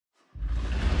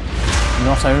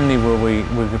Not only were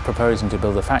we proposing to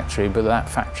build a factory, but that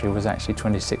factory was actually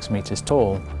 26 meters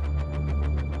tall.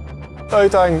 De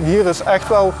uitdaging hier is echt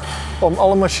wel om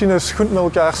alle machines goed met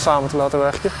elkaar samen te laten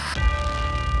werken.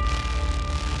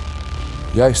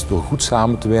 Juist door goed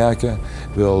samen te werken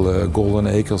wil Golden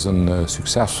Acres een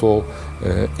succesvol,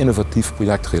 innovatief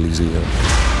project realiseren.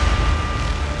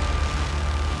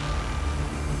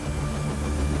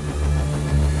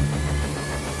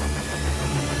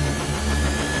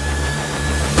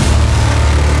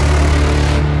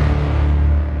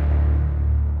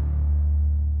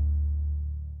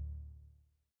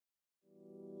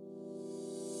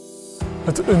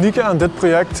 Het unieke aan dit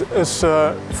project is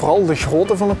vooral de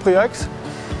grootte van het project.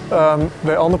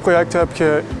 Bij andere projecten heb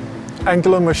je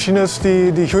enkele machines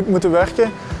die goed moeten werken.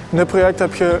 In dit project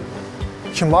heb je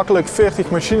gemakkelijk 40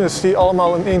 machines die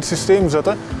allemaal in één systeem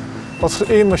zitten. Als er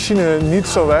één machine niet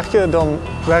zou werken, dan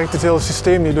werkt het hele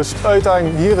systeem niet. Dus de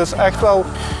uitdaging hier is echt wel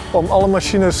om alle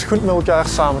machines goed met elkaar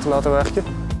samen te laten werken.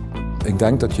 Ik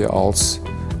denk dat je als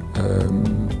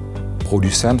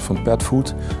producent van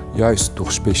petfood, juist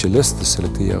door specialisten te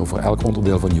selecteren voor elk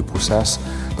onderdeel van je proces,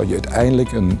 dat je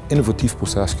uiteindelijk een innovatief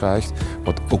proces krijgt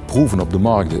wat ook proeven op de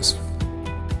markt is.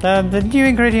 The new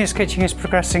ingredients kitchen is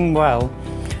progressing well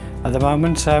at the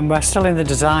moment. We're still in the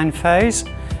design phase.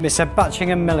 It's a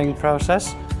batching and milling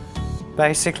process,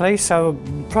 basically. So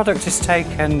product is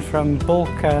taken from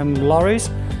bulk lorries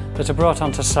that are brought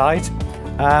onto site,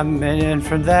 and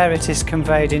from there it is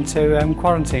conveyed into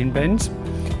quarantine bins,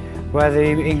 where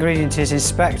the ingredient is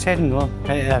inspected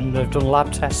and they've done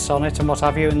lab tests on it and what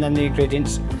have you, and then the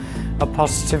ingredients are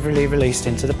positively released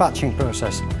into the batching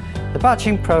process. The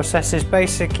batching process is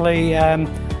basically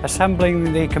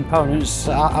assembling the components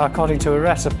according to a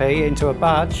recipe into a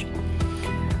batch,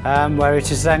 where it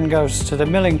is then goes to the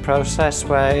milling process,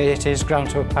 where it is ground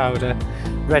to a powder,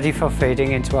 ready for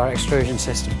feeding into our extrusion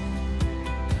system.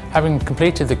 Having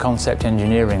completed the concept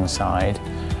engineering side,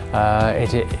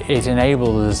 it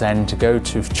enabled us then to go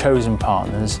to chosen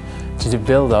partners to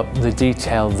build up the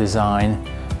detailed design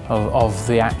of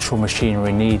the actual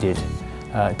machinery needed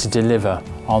to deliver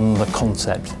on the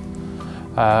concept.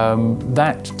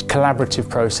 That collaborative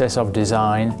process of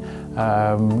design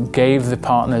gave the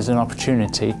partners an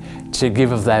opportunity to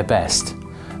give of their best,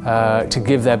 to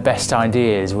give their best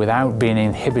ideas without being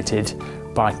inhibited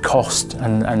by cost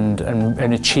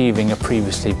and achieving a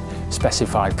previously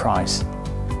specified price.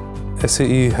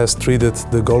 SCE has treated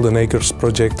the Golden Acres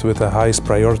project with the highest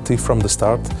priority from the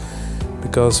start,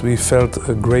 because we felt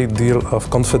a great deal of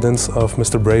confidence of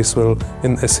Mr. Bracewell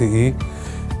in SCE,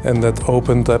 and that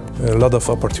opened up a lot of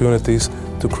opportunities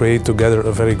to create together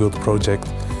a very good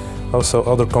project. Also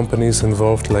other companies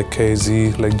involved like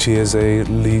KZ, like GSA,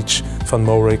 Leach, Van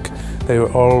Morik, they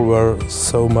all were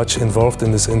so much involved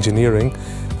in this engineering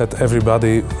that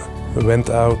everybody went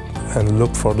out and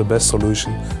looked for the best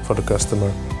solution for the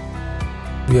customer.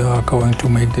 We are going to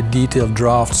make the detailed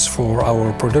drafts for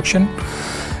our production,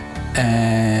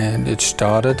 and it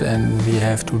started, and we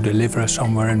have to deliver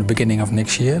somewhere in the beginning of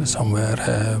next year, somewhere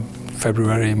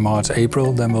February, March,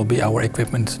 April. Then will be our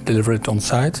equipment delivered on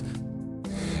site.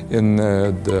 In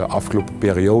de afgelopen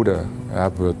periode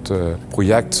hebben we het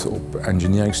project op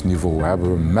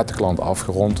engineeringsniveau met de klant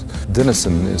afgerond.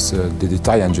 Denison is de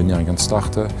detailengineering aan het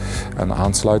starten en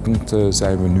aansluitend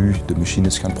zijn we nu de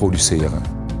machines gaan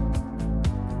produceren.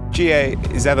 GA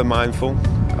is ever mindful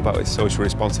about its social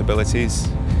responsibilities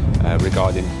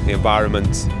regarding the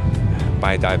environment,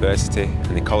 biodiversity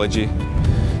and ecology.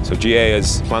 So GA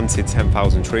has planted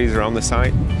 10,000 trees around the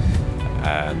site,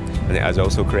 and it has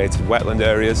also created wetland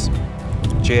areas.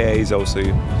 GA is also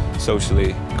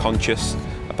socially conscious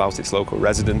about its local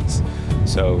residents.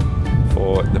 So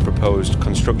for the proposed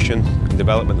construction and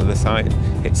development of the site,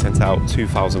 it sent out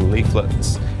 2,000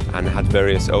 leaflets and had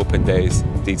various open days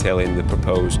detailing the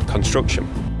proposed construction.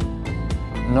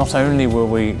 Not only were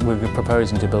we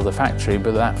proposing to build a factory,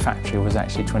 but that factory was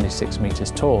actually 26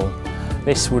 meters tall.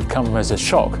 This would come as a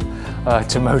shock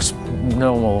to most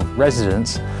normal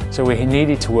residents, so we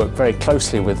needed to work very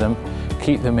closely with them,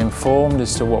 keep them informed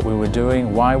as to what we were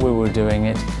doing, why we were doing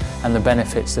it, and the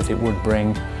benefits that it would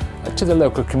bring to the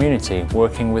local community,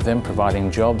 working with them,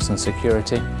 providing jobs and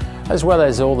security, as well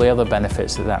as all the other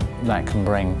benefits that can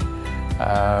bring.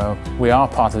 We are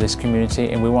part of this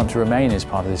community and we want to remain as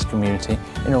part of this community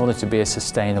in order to be a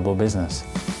sustainable business.